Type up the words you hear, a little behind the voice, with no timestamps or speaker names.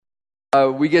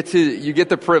You get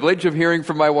the privilege of hearing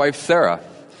from my wife, Sarah.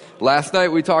 Last night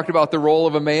we talked about the role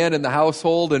of a man in the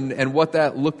household and what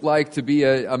that looked like to be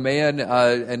a man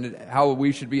and how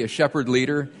we should be a shepherd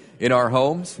leader in our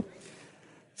homes.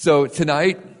 So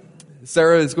tonight,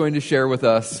 Sarah is going to share with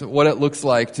us what it looks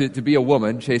like to be a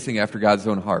woman chasing after God's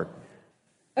own heart.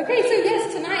 Okay, so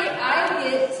yes, tonight I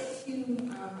get to,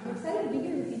 I'm excited to be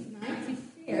here with you tonight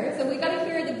to share. So we got to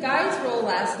hear the guy's role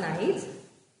last night.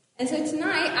 And so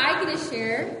tonight, I get to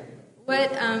share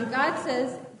what God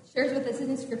shares with us in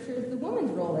the Scripture the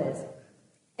woman's role is.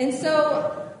 And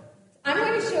so I'm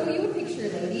going to show you a picture,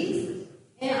 ladies,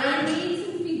 and I need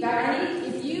some feedback.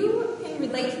 If you can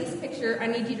relate to this picture, I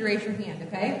need you to raise your hand,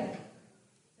 okay?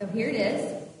 So here it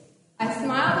is. I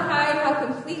smile to hide how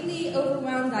completely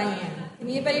overwhelmed I am. Can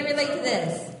anybody relate to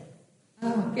this?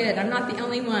 Oh, good. I'm not the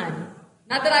only one.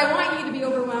 Not that I want you to be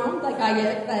overwhelmed like I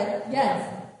get, but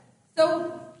yes.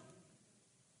 So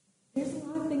there's a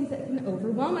lot of things that can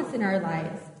overwhelm us in our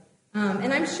lives.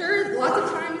 And I'm sure lots of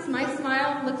times my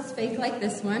smile looks fake like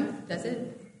this one. Does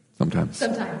it? Sometimes.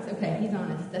 Sometimes. Okay, he's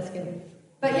honest. That's good.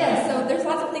 But yeah, so there's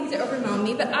lots of things that overwhelm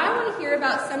me. But I want to hear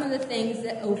about some of the things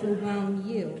that overwhelm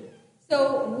you.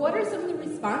 So what are some of the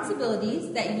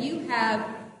responsibilities that you have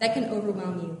that can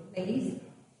overwhelm you? Ladies,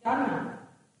 shout them out.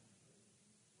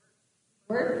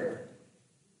 Work.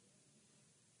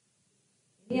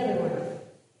 Any other one?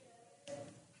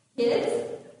 Kids?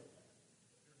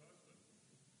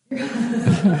 Your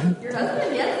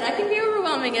husband, yes. That can be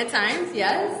overwhelming at times,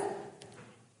 yes.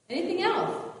 Anything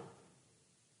else?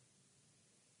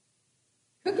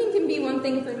 Cooking can be one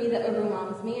thing for me that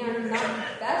overwhelms me. I'm not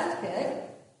the best cook.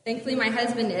 Thankfully, my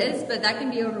husband is, but that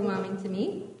can be overwhelming to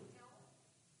me.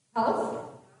 Health?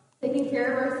 Taking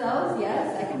care of ourselves,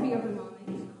 yes, that can be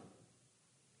overwhelming.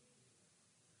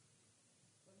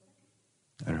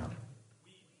 I don't know.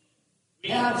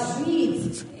 Yeah,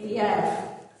 weeds. Yes.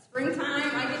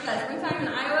 Springtime, I get that. Springtime in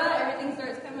Iowa, everything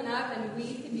starts coming up, and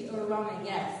weeds can be overwhelming,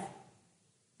 yes.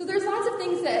 So there's lots of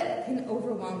things that can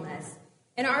overwhelm us.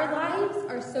 And our lives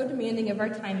are so demanding of our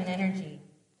time and energy.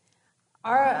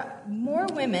 More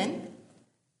women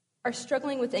are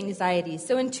struggling with anxiety.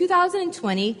 So in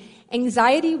 2020,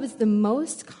 anxiety was the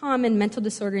most common mental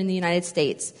disorder in the United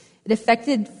States. It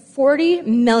affected 40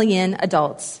 million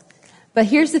adults. But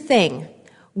here's the thing.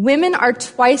 Women are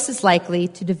twice as likely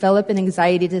to develop an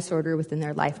anxiety disorder within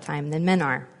their lifetime than men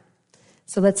are.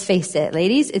 So let's face it,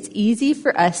 ladies, it's easy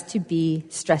for us to be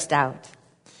stressed out.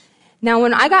 Now,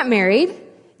 when I got married,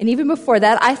 and even before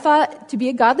that, I thought to be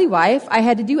a godly wife, I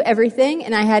had to do everything,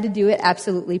 and I had to do it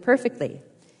absolutely perfectly.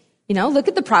 You know, look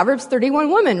at the Proverbs 31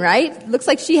 woman, right? Looks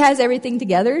like she has everything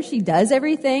together. She does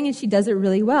everything, and she does it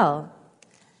really well.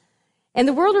 And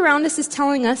the world around us is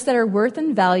telling us that our worth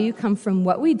and value come from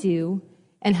what we do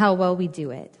and how well we do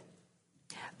it.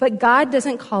 But God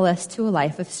doesn't call us to a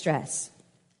life of stress.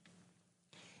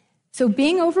 So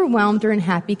being overwhelmed or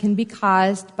unhappy can be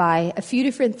caused by a few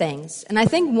different things. And I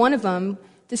think one of them,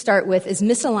 to start with, is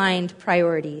misaligned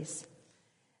priorities.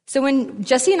 So when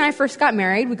Jesse and I first got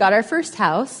married, we got our first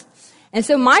house. And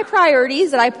so my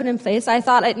priorities that I put in place, I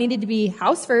thought it needed to be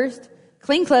house first,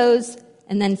 clean clothes,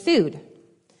 and then food.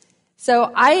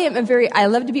 So I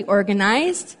love to be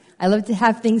organized. I love to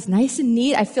have things nice and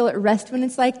neat. I feel at rest when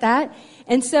it's like that.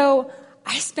 And so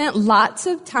I spent lots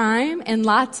of time and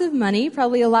lots of money,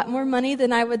 probably a lot more money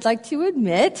than I would like to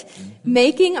admit,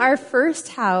 making our first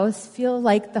house feel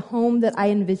like the home that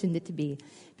I envisioned it to be.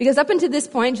 Because up until this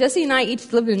point, Jesse and I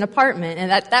each lived in an apartment.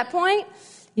 And at that point,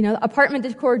 you know, apartment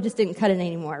decor just didn't cut it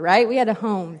anymore, right? We had a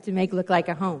home to make it look like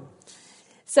a home.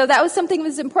 So that was something that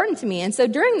was important to me. And so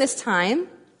during this time,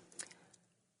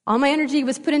 all my energy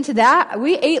was put into that.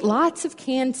 We ate lots of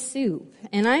canned soup.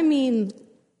 And I mean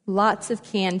lots of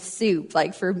canned soup,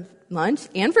 like for lunch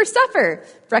and for supper.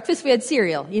 Breakfast, we had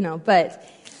cereal, you know, but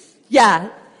yeah.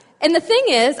 And the thing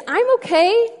is, I'm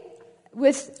okay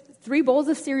with 3 bowls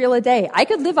of cereal a day. I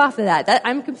could live off of that.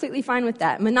 I'm completely fine with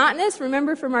that. Monotonous,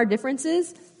 remember from our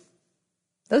differences,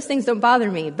 those things don't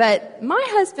bother me. But my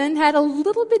husband had a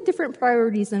little bit different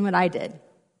priorities than what I did.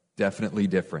 Definitely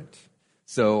different.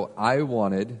 So I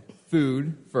wanted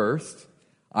food first.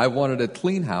 I wanted a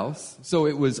clean house. So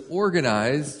it was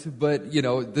organized, but, you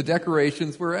know, the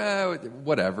decorations were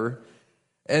whatever.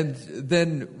 And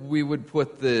then we would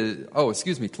put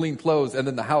clean clothes, and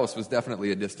then the house was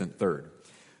definitely a distant third.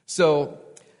 So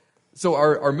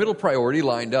our middle priority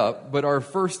lined up, but our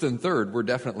first and third were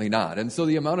definitely not. And so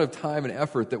the amount of time and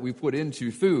effort that we put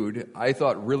into food, I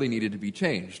thought really needed to be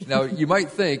changed. Now, you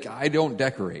might think I don't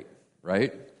decorate,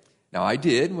 right? Now, I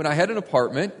did. When I had an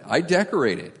apartment, I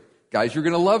decorated. Guys, you're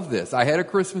going to love this. I had a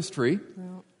Christmas tree.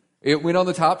 It went on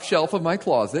the top shelf of my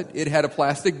closet. It had a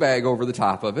plastic bag over the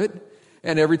top of it.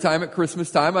 And every time at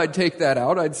Christmas time, I'd take that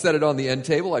out. I'd set it on the end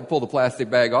table. I'd pull the plastic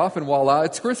bag off, and voila,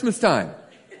 it's Christmas time.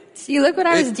 See, look what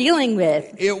I was dealing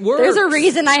with. It works. There's a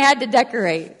reason I had to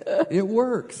decorate. It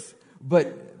works.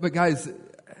 But guys,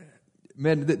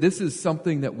 men, this is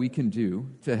something that we can do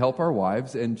to help our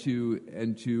wives and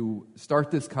to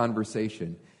start this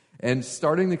conversation. And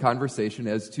starting the conversation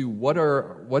as to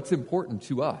what's important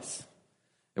to us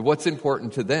and what's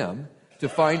important to them, to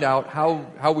find out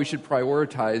how we should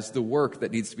prioritize the work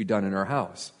that needs to be done in our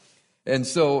house. And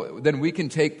so then we can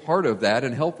take part of that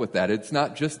and help with that. It's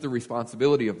not just the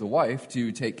responsibility of the wife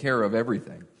to take care of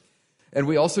everything. And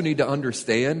we also need to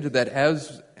understand that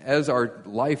as our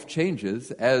life changes,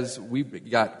 as we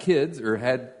got kids or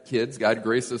had kids, God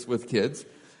graced us with kids,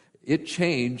 it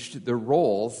changed the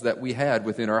roles that we had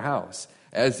within our house.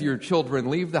 As your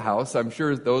children leave the house, I'm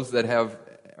sure those that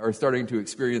are starting to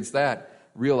experience that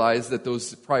realize that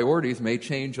those priorities may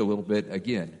change a little bit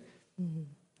again. Mm-hmm.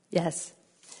 Yes.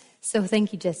 So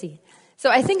thank you, Jesse. So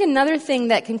I think another thing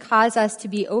that can cause us to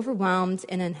be overwhelmed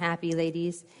and unhappy,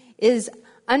 ladies, is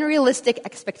unrealistic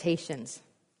expectations.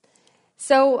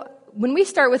 So when we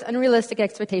start with unrealistic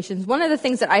expectations, one of the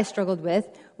things that I struggled with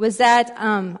was that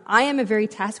I am a very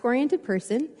task-oriented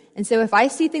person, and so if I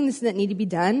see things that need to be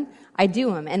done, I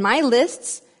do them. And my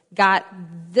lists got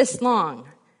this long,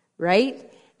 right?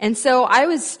 And so I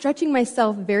was stretching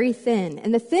myself very thin.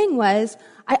 And the thing was,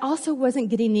 I also wasn't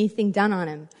getting anything done on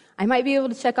him. I might be able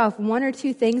to check off one or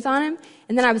two things on him,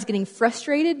 and then I was getting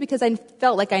frustrated because I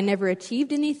felt like I never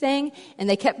achieved anything, and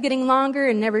they kept getting longer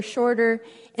and never shorter.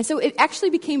 And so it actually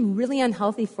became really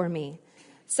unhealthy for me.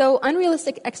 So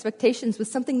unrealistic expectations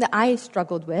was something that I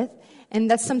struggled with, and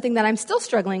that's something that I'm still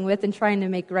struggling with and trying to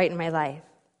make right in my life.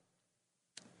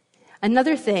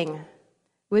 Another thing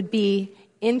would be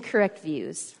incorrect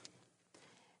views.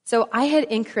 So I had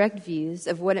incorrect views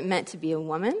of what it meant to be a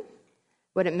woman,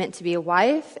 what it meant to be a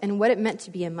wife, and what it meant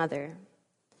to be a mother.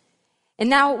 And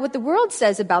now what the world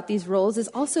says about these roles is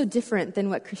also different than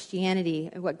what Christianity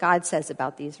and what God says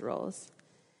about these roles.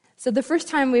 So the first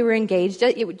time we were engaged,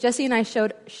 Jesse and I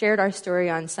shared our story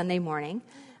on Sunday morning.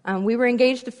 We were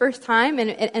engaged the first time, and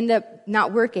it ended up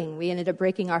not working. We ended up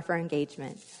breaking off our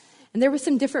engagement. And there were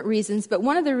some different reasons, but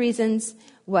one of the reasons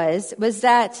was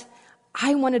that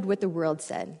I wanted what the world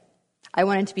said. I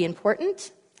wanted to be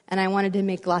important, and I wanted to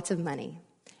make lots of money.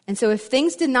 And so if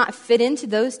things did not fit into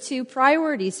those two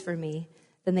priorities for me,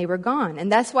 then they were gone.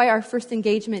 And that's why our first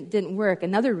engagement didn't work.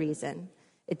 Another reason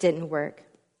it didn't work.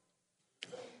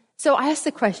 So I asked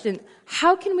the question,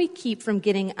 how can we keep from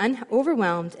getting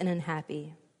overwhelmed and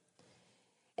unhappy?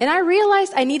 And I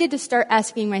realized I needed to start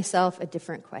asking myself a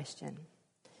different question.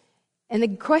 And the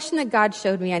question that God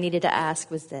showed me I needed to ask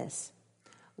was this: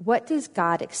 what does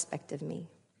God expect of me?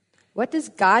 What does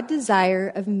God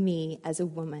desire of me as a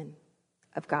woman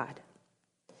of God?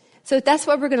 So that's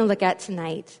what we're going to look at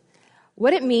tonight.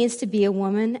 What it means to be a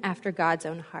woman after God's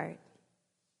own heart.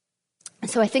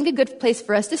 So I think a good place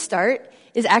for us to start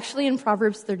is actually in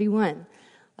Proverbs 31.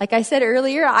 Like I said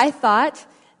earlier, I thought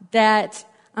that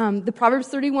the Proverbs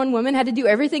 31 woman had to do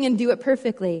everything and do it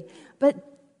perfectly.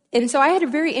 And so I had a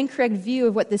very incorrect view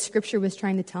of what this scripture was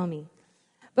trying to tell me.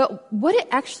 But what it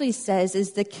actually says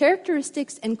is the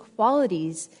characteristics and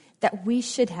qualities that we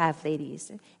should have,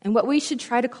 ladies, and what we should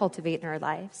try to cultivate in our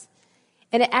lives.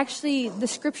 And the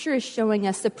scripture is showing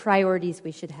us the priorities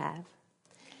we should have.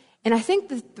 And I think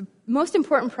the most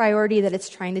important priority that it's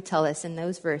trying to tell us in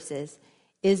those verses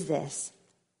is this: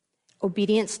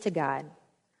 obedience to God.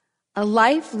 A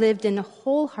life lived in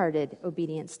wholehearted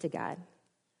obedience to God.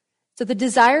 So the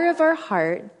desire of our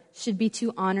heart should be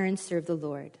to honor and serve the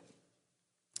Lord.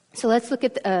 So let's look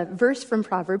at a verse from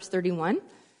Proverbs 31.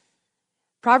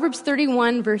 Proverbs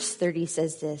 31 verse 30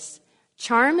 says this: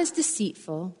 charm is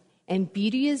deceitful and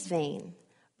beauty is vain,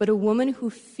 but a woman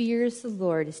who fears the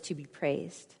Lord is to be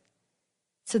praised.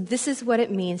 So this is what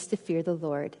it means to fear the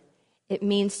Lord. It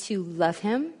means to love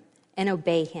him and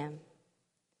obey him.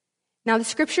 Now the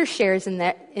scripture shares in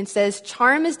that and says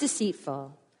charm is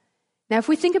deceitful. Now if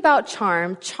we think about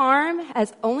charm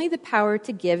has only the power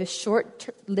to give a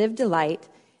short-lived delight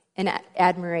and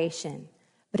admiration,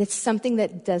 but it's something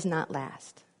that does not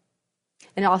last.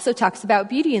 And it also talks about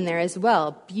beauty in there as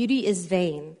well. Beauty is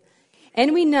vain.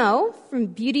 And we know from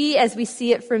beauty as we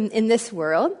see it in this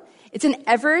world, it's an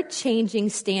ever-changing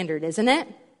standard, isn't it?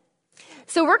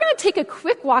 So we're going to take a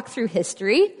quick walk through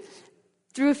history,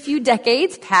 through a few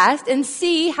decades past, and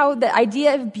see how the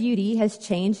idea of beauty has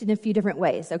changed in a few different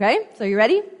ways, okay? So you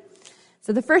ready?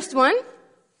 So the first one,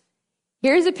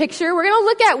 here's a picture. We're going to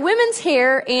look at women's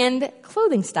hair and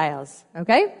clothing styles,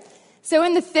 okay? So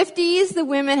in the 50s, the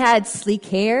women had sleek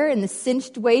hair and the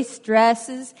cinched waist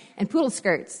dresses and poodle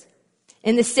skirts.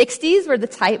 In the 60s were the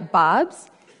tight bobs,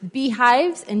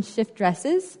 beehives, and shift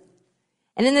dresses.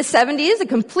 And in the 70s, a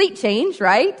complete change,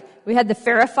 right? We had the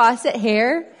Farrah Fawcett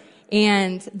hair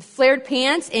and flared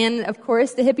pants, and of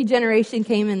course, the hippie generation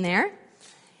came in there.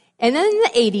 And then in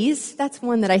the 80s, that's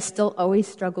one that I still always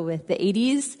struggle with. The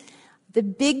 80s, the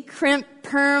big crimp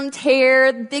permed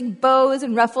hair, the big bows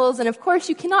and ruffles, and of course,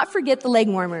 you cannot forget the leg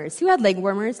warmers. Who had leg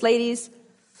warmers, ladies?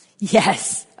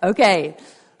 Yes. Okay.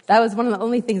 That was one of the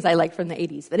only things I liked from the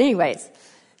 80s. But anyways,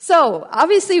 so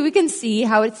obviously we can see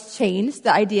how it's changed.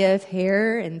 The idea of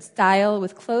hair and style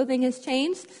with clothing has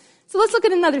changed. So let's look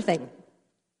at another thing.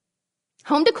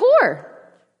 Home decor,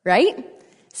 right?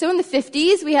 So in the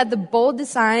 50s, we had the bold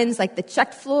designs like the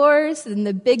checked floors and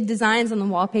the big designs on the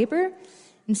wallpaper.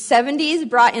 In the 70s,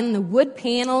 brought in the wood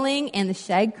paneling and the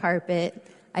shag carpet.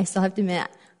 I still have to admit,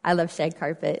 I love shag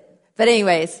carpet. But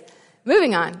anyways,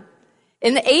 moving on.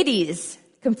 In the 80s,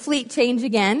 complete change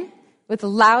again with the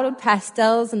loud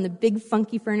pastels and the big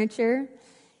funky furniture.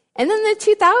 And then the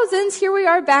 2000s, here we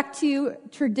are back to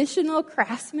traditional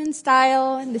craftsman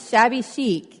style and the shabby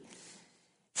chic.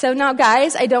 So now,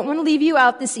 guys, I don't want to leave you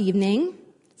out this evening.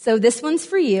 So this one's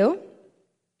for you.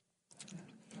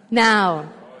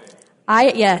 Now, I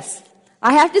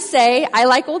have to say, I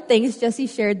like old things. Jesse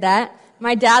shared that.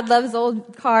 My dad loves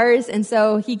old cars, and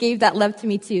so he gave that love to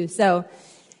me too. So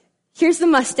here's the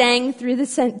Mustang through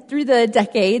the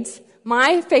decades.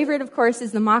 My favorite, of course,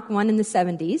 is the Mach 1 in the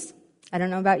 70s. I don't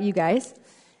know about you guys.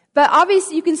 But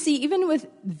obviously, you can see, even with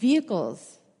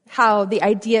vehicles, how the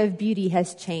idea of beauty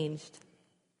has changed.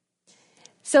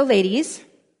 So, ladies,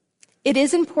 it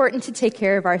is important to take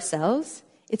care of ourselves.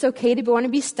 It's okay to want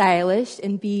to be stylish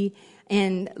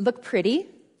and look pretty.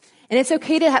 And it's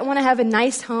okay to want to have a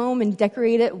nice home and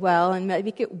decorate it well and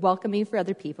make it welcoming for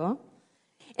other people.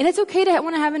 And it's okay to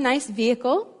want to have a nice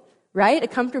vehicle, right? A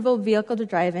comfortable vehicle to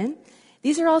drive in.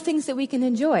 These are all things that we can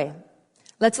enjoy.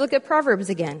 Let's look at Proverbs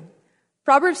again.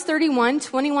 Proverbs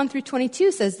 31:21 through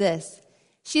 22 says this: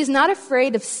 "She is not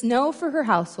afraid of snow for her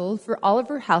household, for all of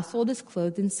her household is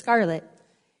clothed in scarlet.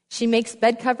 She makes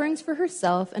bed coverings for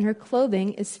herself, and her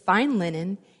clothing is fine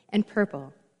linen and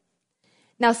purple."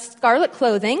 Now, scarlet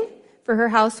clothing for her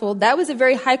household, that was a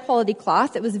very high-quality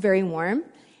cloth. It was very warm.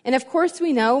 And of course,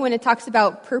 we know when it talks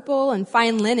about purple and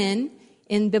fine linen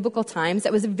in biblical times,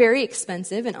 that was very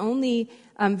expensive, and only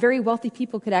very wealthy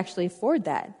people could actually afford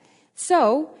that.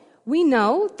 So we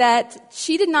know that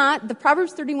the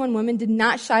Proverbs 31 woman did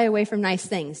not shy away from nice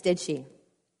things, did she?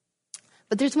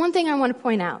 But there's one thing I want to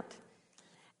point out.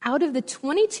 Out of the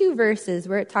 22 verses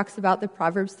where it talks about the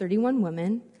Proverbs 31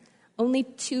 woman, only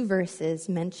 2 verses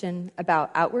mention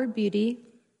about outward beauty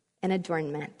and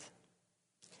adornment.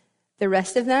 The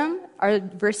rest of them are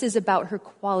verses about her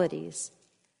qualities.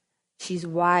 She's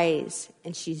wise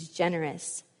and she's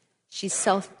generous. She's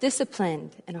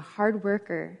self-disciplined and a hard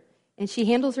worker, and she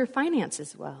handles her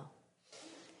finances well.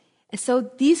 And so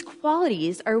these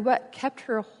qualities are what kept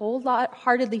her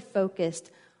wholeheartedly focused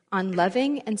on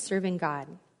loving and serving God.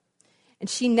 And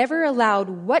she never allowed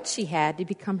what she had to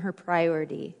become her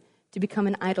priority, to become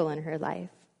an idol in her life.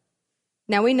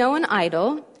 Now, we know an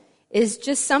idol is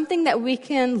just something that we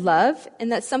can love,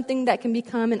 and that's something that can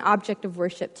become an object of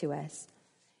worship to us.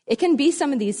 It can be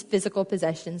some of these physical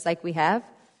possessions like we have.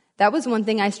 That was one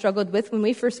thing I struggled with when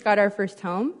we first got our first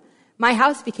home. My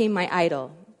house became my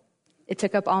idol. It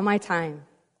took up all my time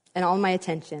and all my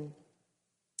attention.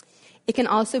 It can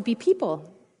also be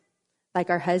people, like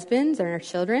our husbands or our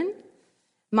children.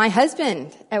 My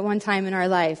husband, at one time in our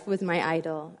life, was my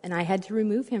idol, and I had to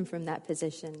remove him from that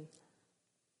position.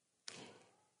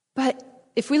 But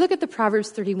if we look at the Proverbs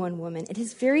 31 woman, it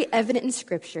is very evident in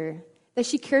Scripture that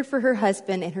she cared for her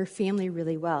husband and her family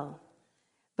really well.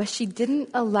 But she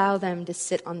didn't allow them to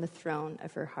sit on the throne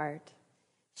of her heart.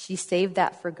 She saved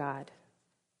that for God,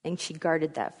 and she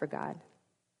guarded that for God.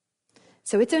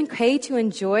 So it's okay to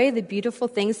enjoy the beautiful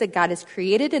things that God has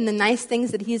created and the nice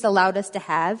things that He's allowed us to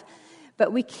have,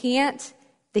 but they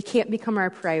can't become our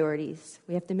priorities.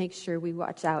 We have to make sure we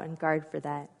watch out and guard for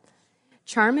that.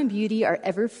 Charm and beauty are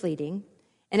ever fleeting,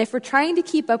 and if we're trying to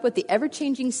keep up with the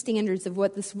ever-changing standards of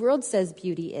what this world says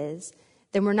beauty is,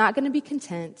 then we're not going to be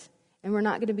content, and we're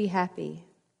not going to be happy.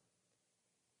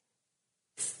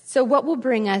 So what will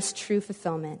bring us true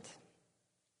fulfillment?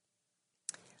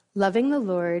 Loving the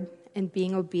Lord and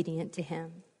being obedient to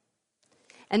Him.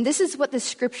 And this is what the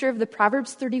scripture of the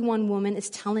Proverbs 31 woman is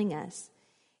telling us.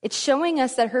 It's showing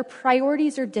us that her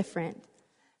priorities are different.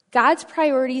 God's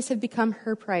priorities have become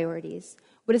her priorities.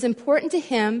 What is important to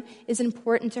Him is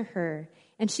important to her.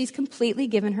 and she's completely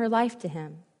given her life to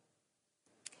him.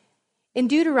 In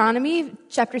Deuteronomy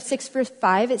chapter 6, verse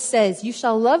 5, it says, "You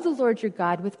shall love the Lord your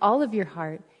God with all of your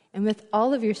heart and with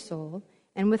all of your soul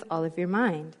and with all of your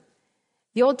mind."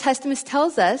 The Old Testament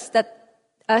tells us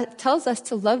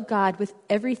to love God with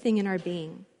everything in our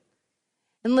being.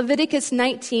 And Leviticus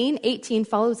 19:18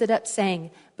 follows it up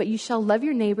saying, "But you shall love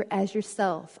your neighbor as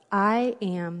yourself. I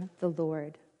am the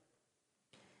Lord."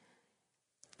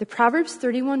 The Proverbs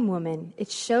 31 woman, it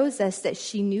shows us that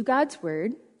she knew God's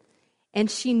word,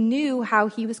 and she knew how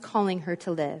he was calling her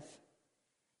to live.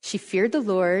 She feared the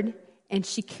Lord, and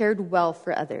she cared well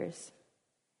for others.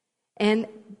 And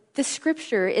this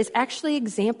scripture is actually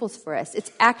examples for us.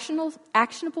 It's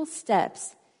actionable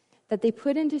steps that they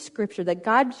put into scripture that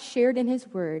God shared in his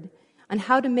word on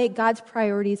how to make God's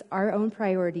priorities our own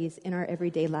priorities in our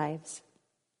everyday lives.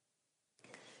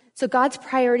 So God's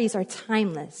priorities are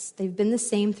timeless. They've been the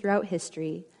same throughout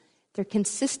history. They're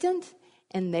consistent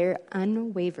and they're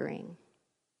unwavering.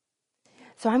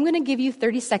 So I'm going to give you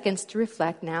 30 seconds to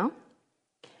reflect now.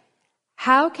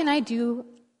 How can I do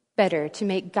better to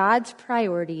make God's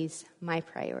priorities my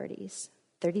priorities?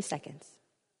 30 seconds.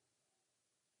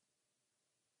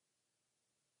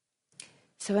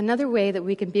 So another way that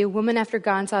we can be a woman after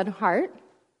God's own heart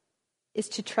is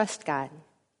to trust God.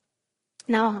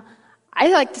 Now, I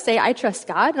like to say I trust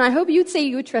God, and I hope you'd say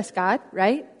you would trust God,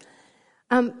 right?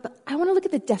 But I want to look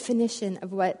at the definition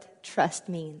of what trust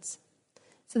means.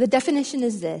 So the definition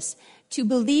is this: to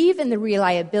believe in the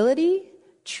reliability,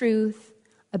 truth,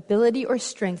 ability, or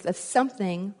strength of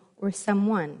something or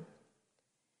someone.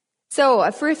 So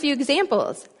for a few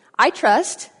examples, I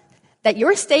trust that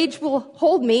your stage will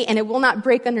hold me and it will not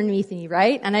break underneath me,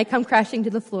 right? And I come crashing to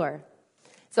the floor.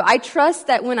 So I trust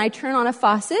that when I turn on a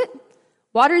faucet,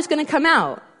 water is going to come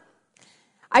out.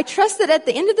 I trust that at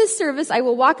the end of this service, I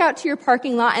will walk out to your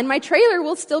parking lot and my trailer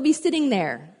will still be sitting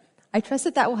there. I trust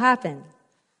that that will happen.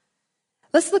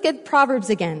 Let's look at Proverbs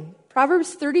again.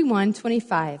 Proverbs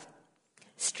 31:25.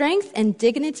 "Strength and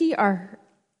dignity are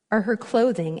her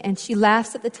clothing, and she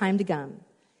laughs at the time to come."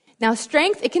 Now,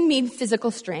 strength, it can mean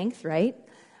physical strength, right?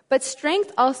 But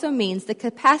strength also means the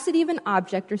capacity of an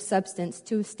object or substance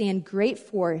to withstand great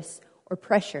force or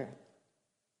pressure.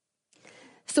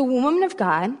 So a woman of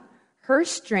God, her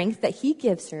strength that he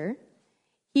gives her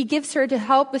to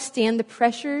help withstand the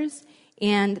pressures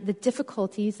and the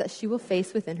difficulties that she will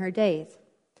face within her days.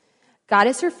 God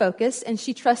is her focus, and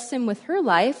she trusts him with her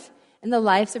life and the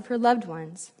lives of her loved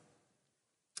ones.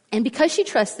 And because she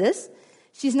trusts this,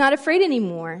 she's not afraid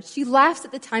anymore. She laughs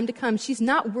at the time to come. She's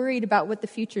not worried about what the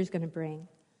future is going to bring.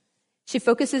 She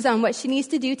focuses on what she needs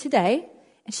to do today,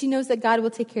 and she knows that God will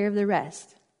take care of the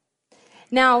rest.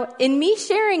 Now, in me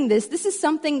sharing this is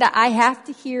something that I have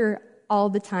to hear all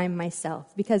the time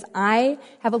myself, because I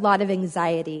have a lot of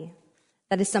anxiety.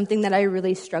 That is something that I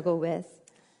really struggle with.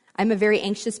 I'm a very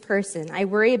anxious person. I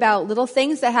worry about little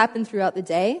things that happen throughout the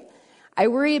day. I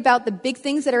worry about the big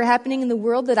things that are happening in the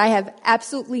world that I have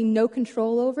absolutely no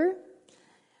control over.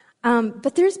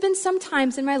 But there's been some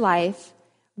times in my life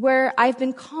where I've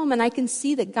been calm and I can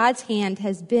see that God's hand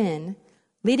has been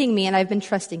leading me and I've been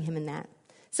trusting him in that.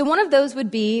 So one of those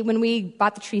would be when we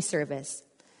bought the tree service.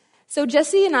 So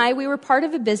Jesse and I, we were part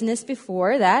of a business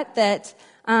before that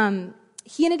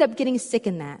he ended up getting sick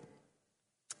in that.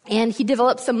 And he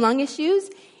developed some lung issues.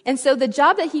 And so the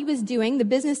job that he was doing, the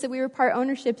business that we were part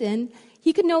ownership in,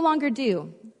 he could no longer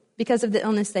do because of the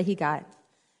illness that he got.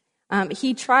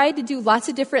 He tried to do lots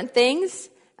of different things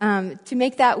to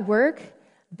make that work,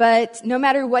 but no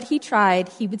matter what he tried,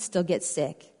 he would still get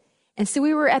sick. And so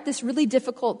we were at this really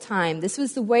difficult time. This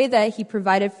was the way that he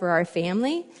provided for our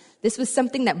family. This was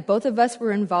something that both of us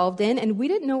were involved in, and we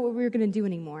didn't know what we were going to do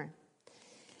anymore.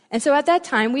 And so at that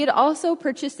time, we had also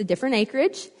purchased a different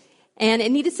acreage, and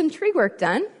it needed some tree work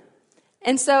done.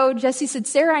 And so Jesse said,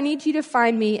 "Sarah, I need you to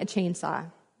find me a chainsaw."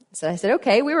 So I said,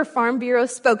 okay. We were Farm Bureau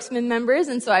spokesman members,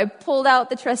 and so I pulled out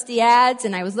the trusty ads,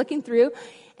 and I was looking through,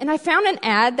 and I found an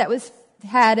ad that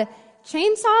had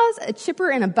chainsaws, a chipper,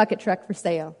 and a bucket truck for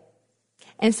sale.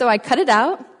 And so I cut it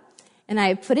out, and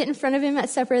I put it in front of him at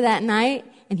supper that night,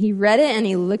 and he read it, and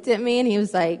he looked at me, and he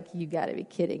was like, "You got to be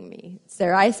kidding me,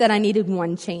 Sarah. I said I needed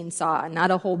one chainsaw, not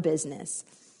a whole business."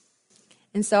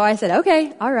 And so I said,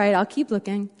 okay, all right, I'll keep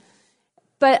looking.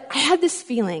 But I had this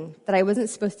feeling that I wasn't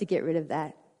supposed to get rid of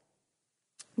that.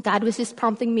 God was just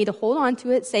prompting me to hold on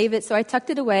to it, save it, so I tucked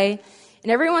it away.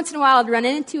 And every once in a while, I'd run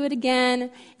into it again,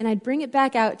 and I'd bring it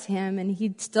back out to him, and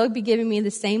he'd still be giving me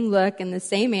the same look and the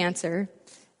same answer.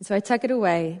 And so I tuck it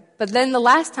away. But then the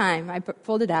last time I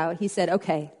pulled it out, he said,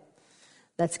 okay,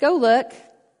 let's go look.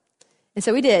 And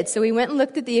so we did. So we went and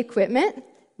looked at the equipment,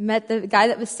 met the guy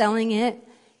that was selling it,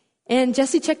 and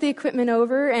Jesse checked the equipment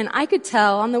over, and I could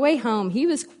tell on the way home he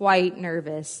was quite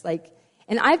nervous.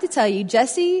 And I have to tell you,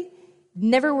 Jesse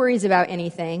never worries about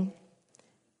anything.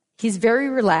 He's very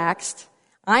relaxed.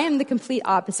 I am the complete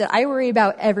opposite. I worry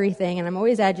about everything, and I'm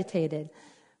always agitated.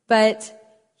 But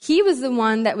he was the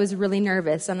one that was really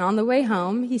nervous. And on the way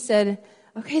home, he said,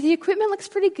 okay, the equipment looks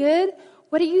pretty good.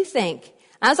 What do you think?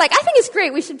 And I was like, I think it's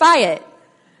great. We should buy it.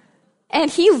 And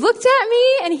he looked at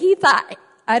me, and he thought,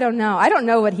 I don't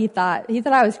know what he thought. He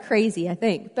thought I was crazy, I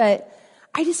think. But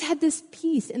I just had this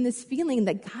peace and this feeling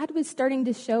that God was starting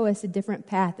to show us a different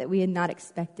path that we had not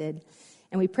expected.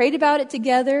 And we prayed about it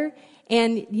together.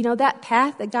 And, that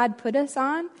path that God put us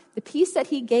on, the peace that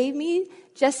he gave me,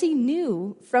 Jesse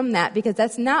knew from that, because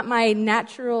that's not my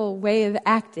natural way of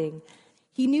acting.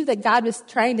 He knew that God was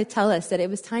trying to tell us that it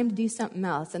was time to do something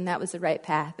else, and that was the right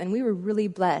path. And we were really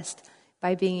blessed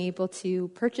by being able to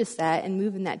purchase that and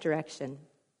move in that direction.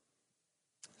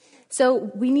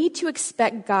 So we need to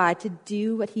expect God to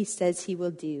do what he says he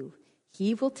will do.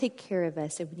 He will take care of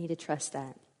us, and we need to trust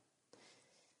that.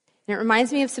 And it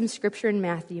reminds me of some scripture in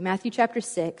Matthew chapter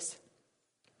 6,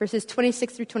 verses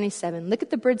 26 through 27. Look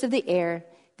at the birds of the air.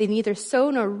 They neither sow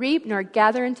nor reap nor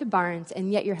gather into barns,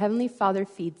 and yet your heavenly Father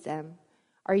feeds them.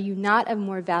 Are you not of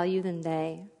more value than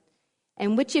they?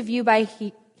 And which of you by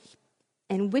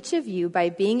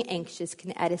being anxious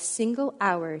can add a single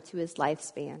hour to his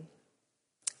lifespan?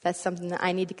 That's something that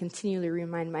I need to continually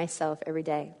remind myself every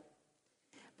day.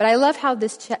 But I love how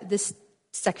this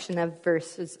section of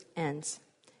verses ends.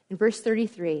 In verse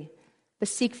 33, but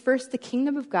seek first the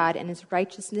kingdom of God and his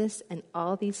righteousness, and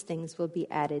all these things will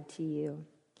be added to you.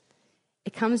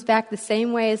 It comes back the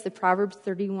same way as the Proverbs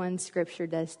 31 scripture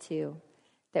does too,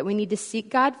 that we need to seek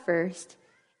God first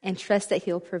and trust that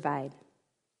he'll provide.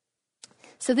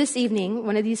 So this evening,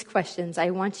 one of these questions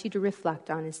I want you to reflect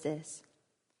on is this.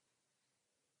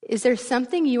 Is there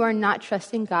something you are not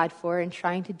trusting God for and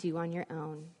trying to do on your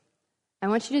own? I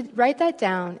want you to write that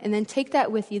down and then take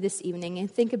that with you this evening and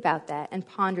think about that and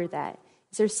ponder that.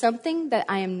 Is there something that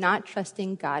I am not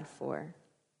trusting God for?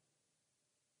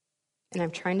 And I'm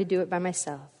trying to do it by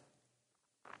myself.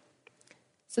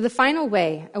 So the final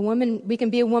way we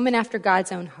can be a woman after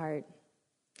God's own heart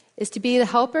is to be the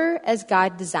helper as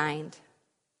God designed.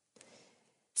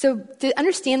 So to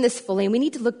understand this fully, we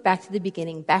need to look back to the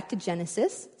beginning, back to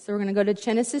Genesis. So we're going to go to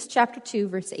Genesis chapter 2,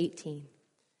 verse 18.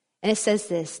 And it says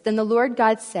this, then the Lord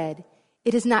God said,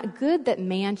 it is not good that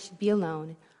man should be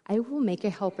alone. I will make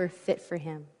a helper fit for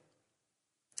him.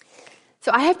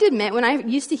 So I have to admit, when I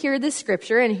used to hear this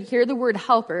scripture and hear the word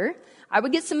helper, I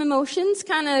would get some emotions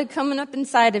kind of coming up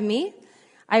inside of me.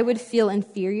 I would feel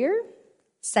inferior,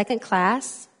 second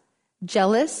class,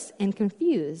 jealous, and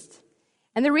confused.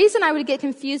 And the reason I would get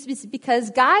confused is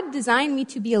because God designed me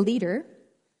to be a leader.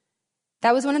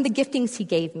 That was one of the giftings he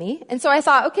gave me. And so I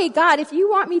thought, okay, God, if you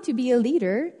want me to be a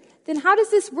leader, then how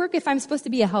does this work if I'm supposed to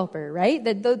be a helper, right?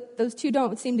 That those two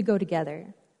don't seem to go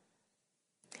together.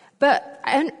 But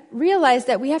I realized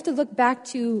that we have to look back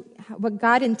to what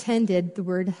God intended the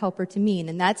word helper to mean,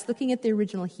 and that's looking at the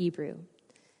original Hebrew.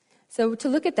 So to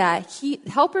look at that,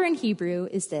 helper in Hebrew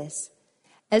is this,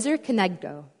 Ezer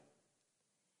Kenegdo.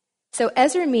 So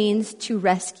Ezer means to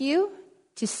rescue,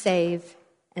 to save,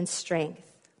 and strength.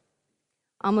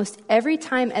 Almost every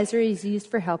time Ezer is used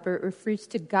for helper, it refers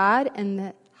to God and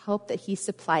the help that he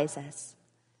supplies us.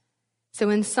 So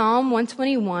in Psalm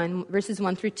 121, verses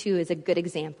 1 through 2 is a good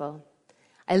example.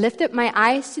 I lift up my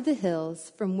eyes to the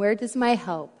hills. From where does my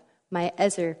help, my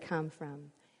Ezer, come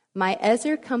from? My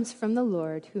Ezer comes from the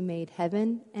Lord who made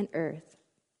heaven and earth.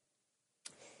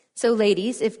 So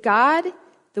ladies, if God,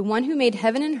 the one who made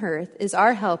heaven and earth, is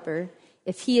our helper,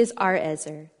 if he is our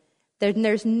Ezer, then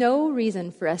there's no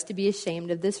reason for us to be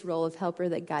ashamed of this role of helper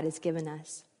that God has given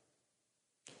us.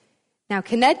 Now,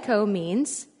 Kenegdo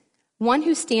means one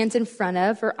who stands in front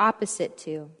of or opposite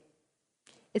to.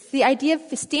 It's the idea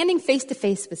of standing face to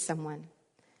face with someone.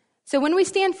 So when we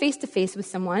stand face to face with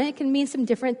someone, it can mean some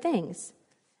different things.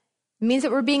 It means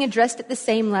that we're being addressed at the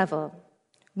same level.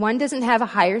 One doesn't have a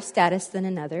higher status than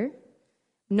another.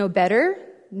 No better,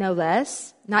 no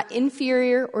less, not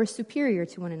inferior or superior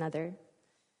to one another.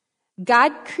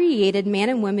 God created man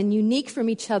and woman unique from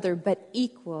each other, but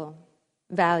equal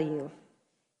value.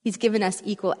 He's given us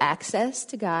equal access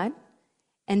to God,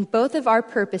 and both of our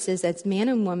purposes as man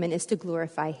and woman is to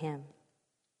glorify him.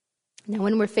 Now,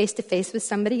 when we're face to face with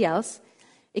somebody else,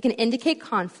 it can indicate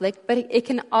conflict, but it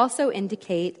can also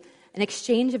indicate an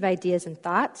exchange of ideas and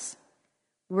thoughts,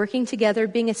 working together,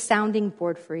 being a sounding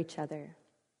board for each other.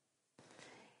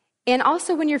 And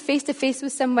also, when you're face to face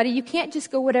with somebody, you can't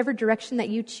just go whatever direction that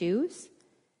you choose.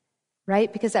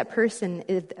 right? Because that person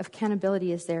of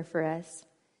accountability is there for us.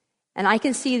 And I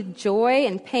can see joy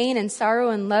and pain and sorrow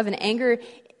and love and anger,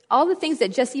 all the things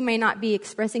that Jesse may not be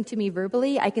expressing to me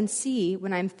verbally, I can see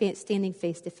when I'm standing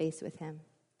face to face with him.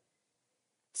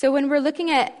 So when we're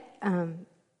looking at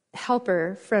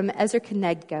helper from Ezra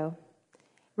Konegdo,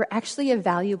 we're actually a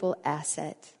valuable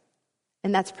asset.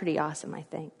 And that's pretty awesome, I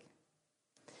think.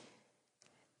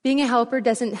 Being a helper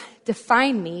doesn't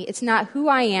define me. It's not who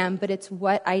I am, but it's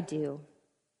what I do.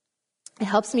 It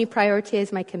helps me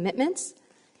prioritize my commitments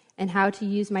and how to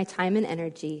use my time and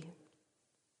energy.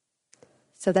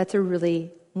 So that's a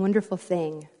really wonderful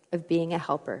thing of being a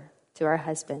helper to our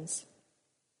husbands.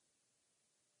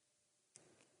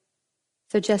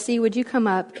 So Jesse, would you come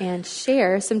up and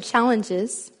share some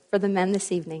challenges for the men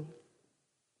this evening?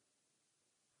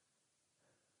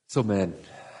 So men,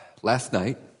 last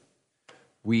night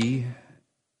we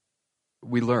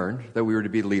learned that we were to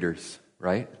be leaders,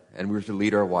 right? And we were to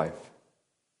lead our wife.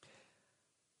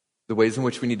 The ways in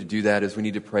which we need to do that is we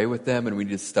need to pray with them and we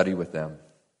need to study with them.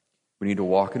 We need to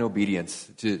walk in obedience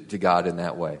to God in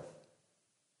that way.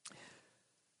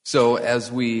 So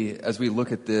as we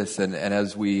look at this and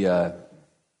as we,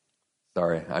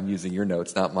 sorry, I'm using your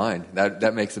notes, not mine.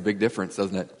 That makes a big difference,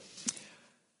 doesn't it?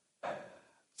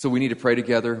 So we need to pray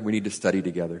together. We need to study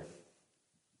together.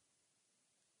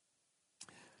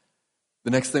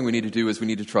 The next thing we need to do is we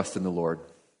need to trust in the Lord.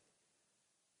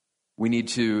 We need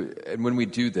to, and when we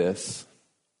do this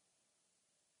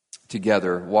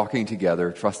together, walking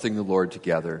together, trusting the Lord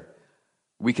together,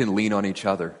 we can lean on each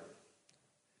other.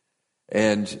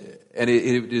 And it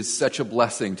is such a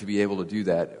blessing to be able to do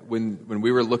that. When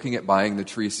we were looking at buying the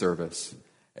tree service,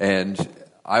 and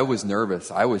I was nervous,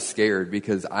 I was scared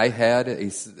because I had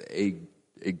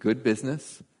a good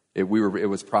business. It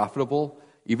was profitable.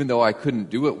 Even though I couldn't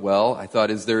do it well, I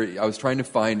thought, I was trying to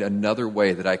find another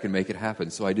way that I could make it happen,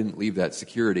 so I didn't leave that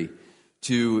security.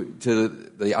 To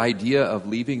the idea of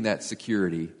leaving that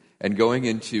security and going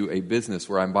into a business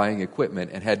where I'm buying equipment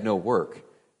and had no work,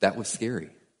 that was scary.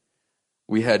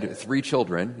 We had 3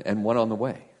 children and 1 on the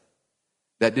way.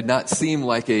 That did not seem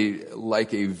like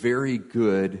a very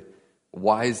good,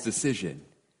 wise decision.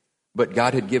 But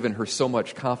God had given her so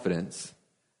much confidence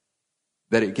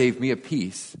that it gave me a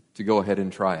peace to go ahead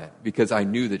and try it because I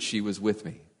knew that she was with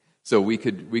me. So we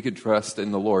could trust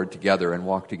in the Lord together and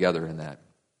walk together in that.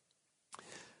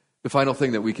 The final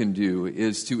thing that we can do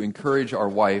is to encourage our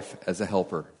wife as a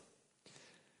helper.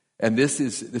 And this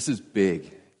is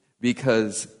big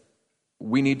because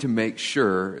we need to make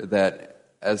sure that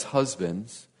as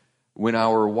husbands, when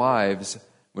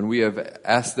we have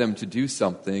asked them to do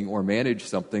something or manage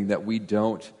something, that we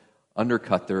don't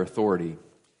undercut their authority.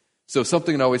 So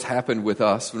something that always happened with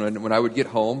us, when I would get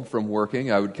home from working,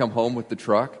 I would come home with the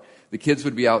truck, the kids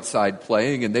would be outside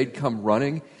playing, and they'd come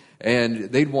running,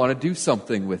 and they'd want to do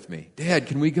something with me. Dad,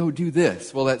 can we go do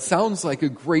this? Well, that sounds like a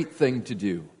great thing to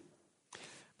do.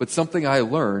 But something I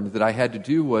learned that I had to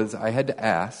do was I had to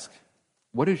ask,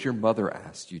 what has your mother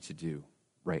asked you to do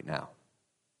right now?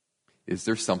 Is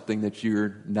there something that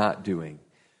you're not doing?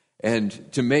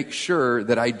 And to make sure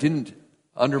that I didn't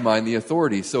undermine the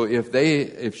authority. So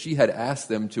if she had asked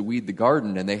them to weed the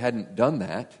garden and they hadn't done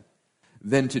that,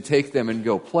 then to take them and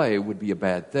go play would be a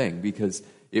bad thing because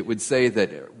it would say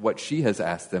that what she has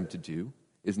asked them to do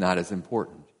is not as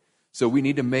important. So we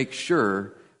need to make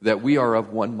sure that we are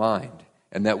of one mind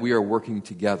and that we are working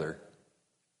together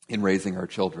in raising our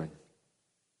children.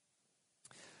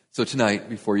 So tonight,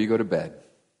 before you go to bed,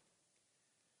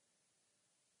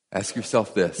 ask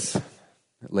yourself this,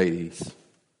 ladies.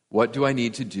 What do I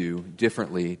need to do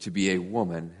differently to be a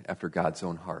woman after God's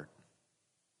own heart?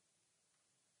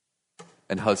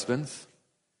 And husbands,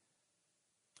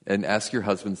 and ask your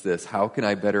husbands this, how can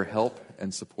I better help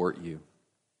and support you?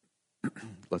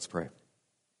 Let's pray.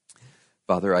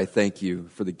 Father, I thank you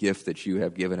for the gift that you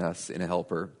have given us in a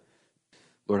helper.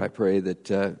 Lord, I pray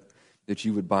that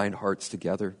you would bind hearts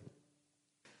together.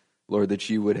 Lord, that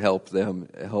you would help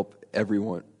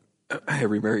everyone,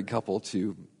 every married couple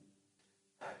to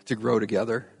grow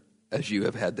together as you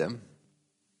have had them.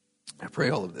 I pray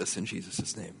all of this in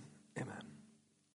Jesus' name.